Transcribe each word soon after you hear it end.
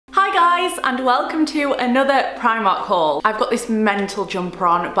guys, and welcome to another Primark haul. I've got this mental jumper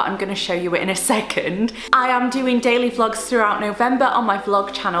on, but I'm going to show you it in a second. I am doing daily vlogs throughout November on my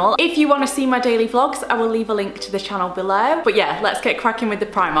vlog channel. If you want to see my daily vlogs, I will leave a link to the channel below. But yeah, let's get cracking with the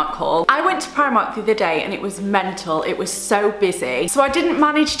Primark haul. I went to Primark the other day and it was mental. It was so busy. So I didn't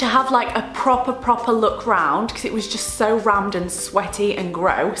manage to have like a proper look round because it was just so rammed and sweaty and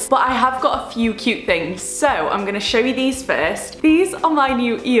gross. But I have got a few cute things. So I'm going to show you these first. These are my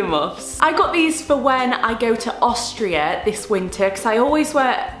new earmuffs. I got these for when I go to Austria this winter because I always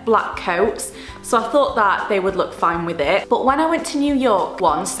wear black coats. So I thought that they would look fine with it. But when I went to New York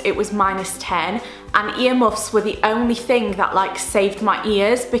once, it was -10 and earmuffs were the only thing that like saved my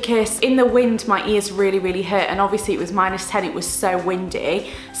ears because in the wind my ears really hurt, and obviously it was -10, it was so windy.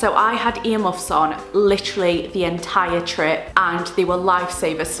 So I had earmuffs on literally the entire trip and they were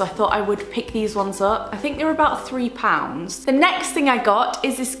lifesavers, so I thought I would pick these ones up. I think they were about £3. The next thing I got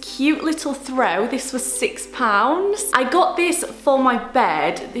is this cute little throw. This was £6. I got this for my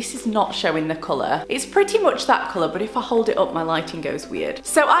bed. This is not showing the colour. It's pretty much that colour, but if I hold it up my lighting goes weird.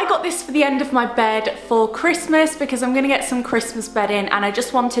 So I got this for the end of my bed for Christmas because I'm gonna get some Christmas bedding and I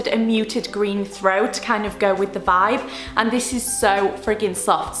just wanted a muted green throw to kind of go with the vibe, and this is so friggin'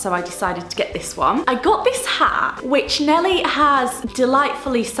 soft, so I decided to get this one. I got this hat which Nelly has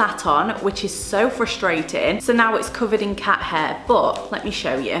delightfully sat on, which is so frustrating. So now it's covered in cat hair, but let me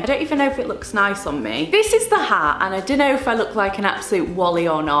show you. I don't even know if it looks nice on me. This is the hat and I don't know if I look like an absolute wally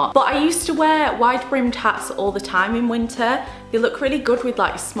or not, but I used to wear wide brimmed hats all the time in winter. They look really good with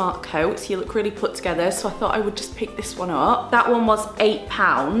like smart coats. You look really put together, so I thought I would just pick this one up. That one was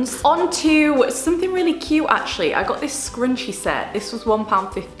 £8. On to something really cute actually. I got this scrunchie set. This was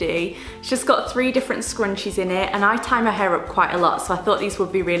 £1.50. It's just got 3 different scrunchies in it, and I tie my hair up quite a lot, so I thought these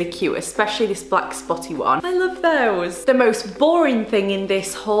would be really cute, especially this black spotty one. I love those. The most boring thing in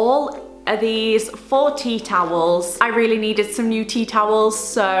this haul are these 4 tea towels. I really needed some new tea towels,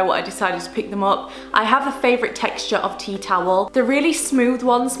 so I decided to pick them up. I have a favourite texture of tea towel. The really smooth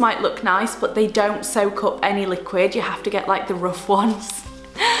ones might look nice, but they don't soak up any liquid. You have to get like the rough ones.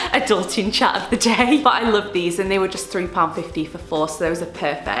 Adulting chat of the day. But I love these and they were just £3.50 for 4, so those are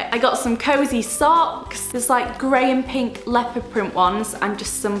perfect. I got some cozy socks. There's like grey and pink leopard print ones and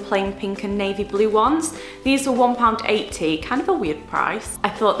just some plain pink and navy blue ones. These were £1.80, kind of a weird price. I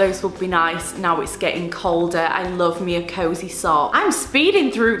thought those would be nice. Now it's getting colder. I love me a cozy sock. I'm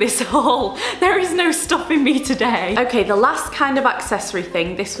speeding through this haul. There is no stopping me today. Okay, the last kind of accessory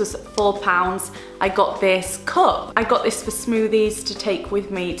thing, this was £4. I got this cup. I got this for smoothies to take with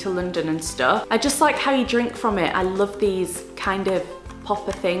me to London and stuff. I just like how you drink from it. I love these kind of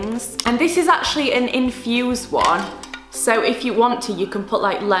popper things. And this is actually an infused one. So if you want to, you can put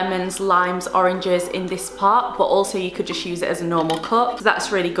like lemons, limes, oranges in this part, but also you could just use it as a normal cup. So that's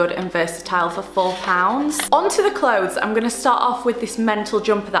really good and versatile for £4. Onto the clothes, I'm gonna start off with this mental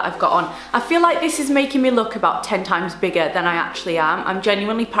jumper that I've got on. I feel like this is making me look about 10 times bigger than I actually am. I'm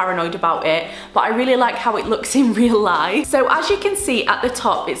genuinely paranoid about it, but I really like how it looks in real life. So as you can see at the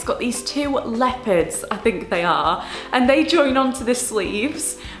top, it's got these 2 leopards, I think they are, and they join onto the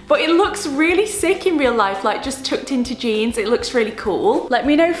sleeves. But it looks really sick in real life, like just tucked into jeans. It looks really cool. Let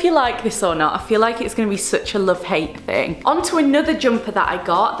me know if you like this or not. I feel like it's gonna be such a love-hate thing. On to another jumper that I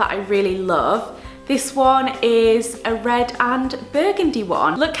got that I really love. This one is a red and burgundy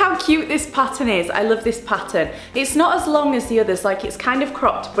one. Look how cute this pattern is. I love this pattern. It's not as long as the others, like it's kind of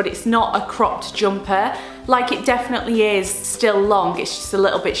cropped, but it's not a cropped jumper. Like it definitely is still long, it's just a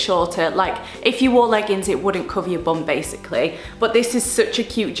little bit shorter. Like if you wore leggings, it wouldn't cover your bum basically. But this is such a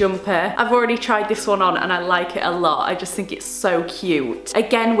cute jumper. I've already tried this one on and I like it a lot. I just think it's so cute.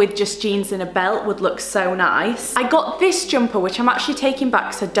 Again, with just jeans and a belt would look so nice. I got this jumper, which I'm actually taking back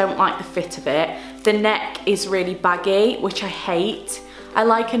because I don't like the fit of it. The neck is really baggy, which I hate. I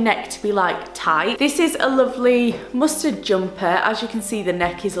like a neck to be like tight. This is a lovely mustard jumper. As you can see, the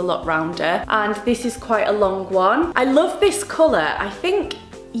neck is a lot rounder and this is quite a long one. I love this colour. I think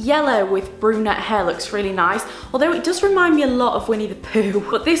yellow with brunette hair looks really nice, although it does remind me a lot of Winnie the Pooh.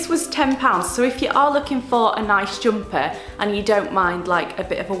 But this was £10, so if you are looking for a nice jumper and you don't mind like a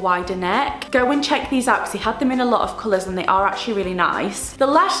bit of a wider neck, go and check these out because he had them in a lot of colours and they are actually really nice. The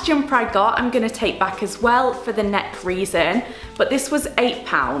last jumper I got, I'm going to take back as well for the neck reason, but this was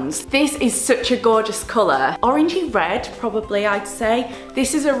 £8. This is such a gorgeous colour. Orangey red, probably I'd say.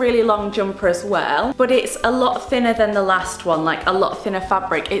 This is a really long jumper as well, but it's a lot thinner than the last one, like a lot thinner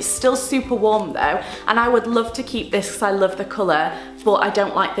fabric. fabric. It's still super warm though, and I would love to keep this because I love the colour, but I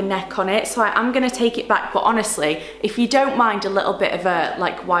don't like the neck on it, so I am going to take it back. But honestly, if you don't mind a little bit of a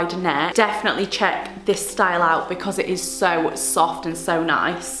like wider neck, definitely check this style out because it is so soft and so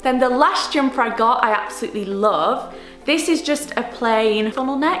nice. Then the last jumper I got, I absolutely love. This is just a plain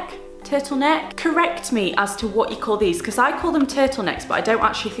funnel neck. Turtleneck. Correct me as to what you call these because I call them turtlenecks, but I don't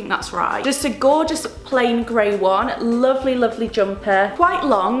actually think that's right. Just a gorgeous plain grey one. Lovely, lovely jumper. Quite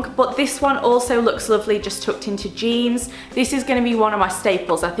long, but this one also looks lovely just tucked into jeans. This is going to be one of my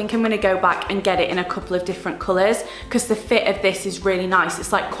staples. I think I'm going to go back and get it in a couple of different colours because the fit of this is really nice.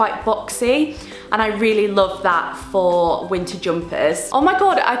 It's like quite boxy, and I really love that for winter jumpers. Oh my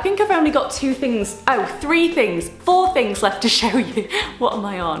god, I think I've only got 4 things left to show you. What am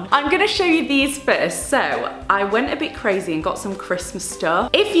I on? I'm gonna show you these first. So I went a bit crazy and got some Christmas stuff.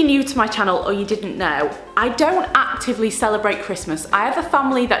 If you're new to my channel or you didn't know, I don't actively celebrate Christmas. I have a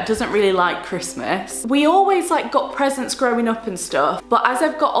family that doesn't really like Christmas. We always like got presents growing up and stuff, but as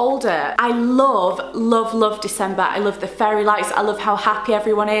I've got older, I love December. I love the fairy lights. I love how happy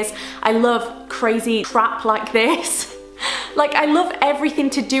everyone is. I love crazy crap like this. Like, I love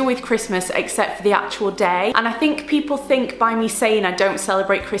everything to do with Christmas except for the actual day. And I think people think by me saying I don't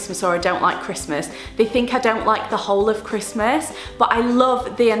celebrate Christmas or I don't like Christmas, they think I don't like the whole of Christmas. But I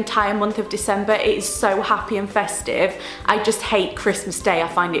love the entire month of December. It is so happy and festive. I just hate Christmas Day. I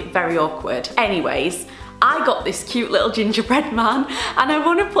find it very awkward. Anyways, I got this cute little gingerbread man, and I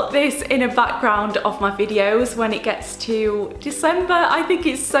want to put this in a background of my videos when it gets to December. I think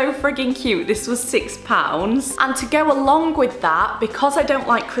it's so friggin' cute. This was £6. And to go along with that, because I don't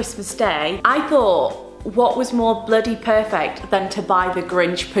like Christmas Day, I thought, what was more bloody perfect than to buy the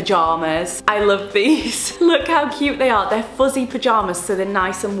Grinch pajamas? I love these. Look how cute they are. They're fuzzy pajamas, so they're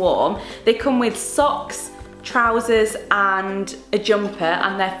nice and warm. They come with socks, trousers and a jumper,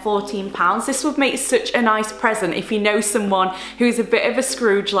 and they're £14. This would make such a nice present if you know someone who's a bit of a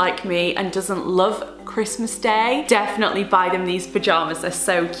Scrooge like me and doesn't love Christmas Day. Definitely buy them these pajamas. They're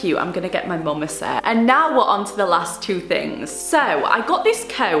so cute. I'm gonna get my mum a set. And now we're on to the last 2 things. So I got this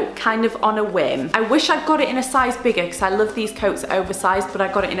coat kind of on a whim. I wish I'd got it in a size bigger because I love these coats oversized, but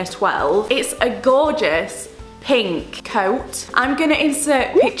I got it in a 12. It's a gorgeous pink coat. I'm gonna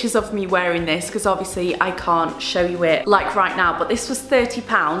insert pictures of me wearing this because obviously I can't show you it like right now, but this was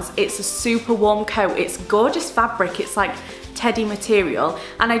 £30. It's a super warm coat. It's gorgeous fabric. It's like teddy material,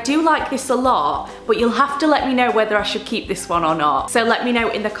 and I do like this a lot, but you'll have to let me know whether I should keep this one or not. So let me know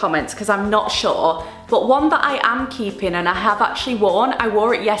in the comments because I'm not sure. But one that I am keeping and I have actually worn, I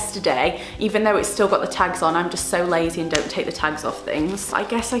wore it yesterday, even though it's still got the tags on. I'm just so lazy and don't take the tags off things. I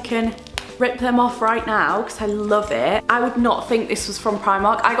guess I can rip them off right now because I love it. I would not think this was from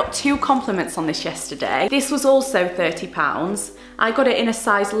Primark. I got 2 compliments on this yesterday. This was also £30. I got it in a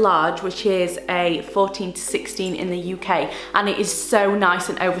size large, which is a 14 to 16 in the UK, and it is so nice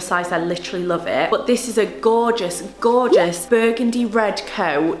and oversized. I literally love it. But this is a gorgeous, gorgeous burgundy red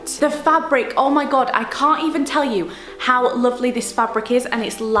coat. The fabric, oh my god, I can't even tell you how lovely this fabric is, and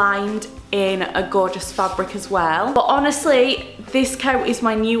it's lined in a gorgeous fabric as well. But honestly, this coat is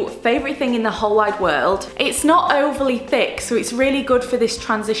my new favorite thing in the whole wide world. It's not overly thick, so it's really good for this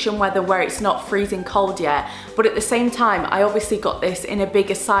transition weather where it's not freezing cold yet. But at the same time, I obviously got this in a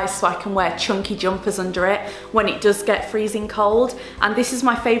bigger size so I can wear chunky jumpers under it when it does get freezing cold. And this is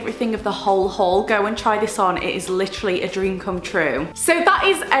my favorite thing of the whole haul. Go and try this on. It is literally a dream come true. So that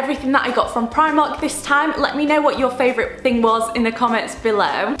is everything that I got from Primark this time. Let me know what your favorite thing was in the comments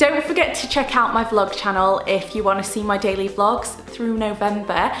below. Don't forget to check out my vlog channel if you want to see my daily vlogs through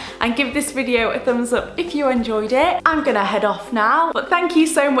November, and give this video a thumbs up if you enjoyed it. I'm gonna head off now, but thank you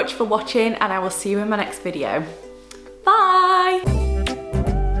so much for watching, and I will see you in my next video. Bye!